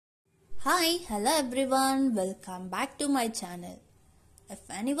Hello everyone, welcome back to my channel. If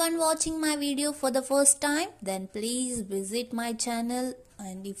anyone watching my video for the first time, then please visit my channel,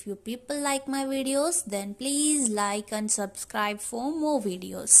 and if you people like my videos, then please like and subscribe for more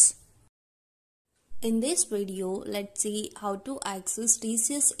videos. In this video, let's see how to access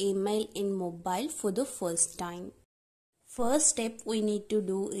TCS email in mobile for the first time. First step we need to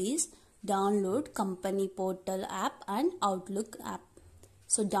do is download Company Portal app and Outlook app.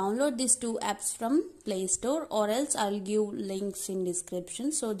 So download these two apps from Play Store, or else I'll give links in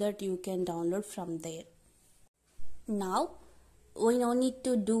description so that you can download from there. Now we don't need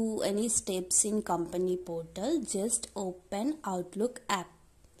to do any steps in Company Portal, just open Outlook app.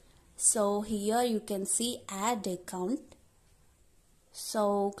 So here you can see add account.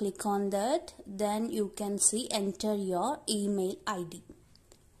 So click on that, then you can see enter your email ID.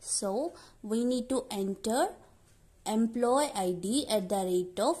 So we need to enter employee ID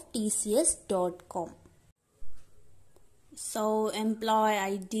 @ tcs.com. So employee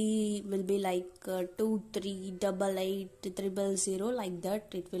ID will be like 23888000, like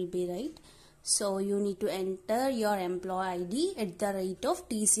that it will be, right? So you need to enter your employee ID @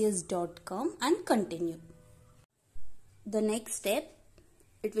 tcs.com and continue. The next step,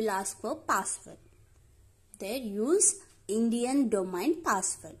 it will ask for password. There use Indian domain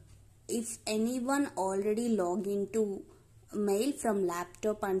password. If anyone already log into mail from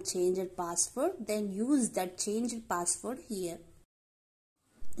laptop and changed password, then use that changed password here.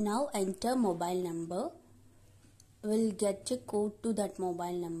 Now enter mobile number. We'll get a code to that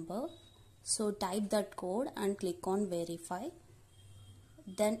mobile number. So type that code and click on verify.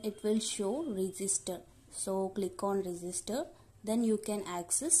 Then it will show register. So click on register. Then you can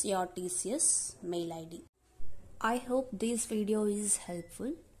access your TCS mail ID. I hope this video is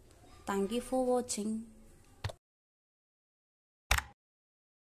helpful. Thank you for watching.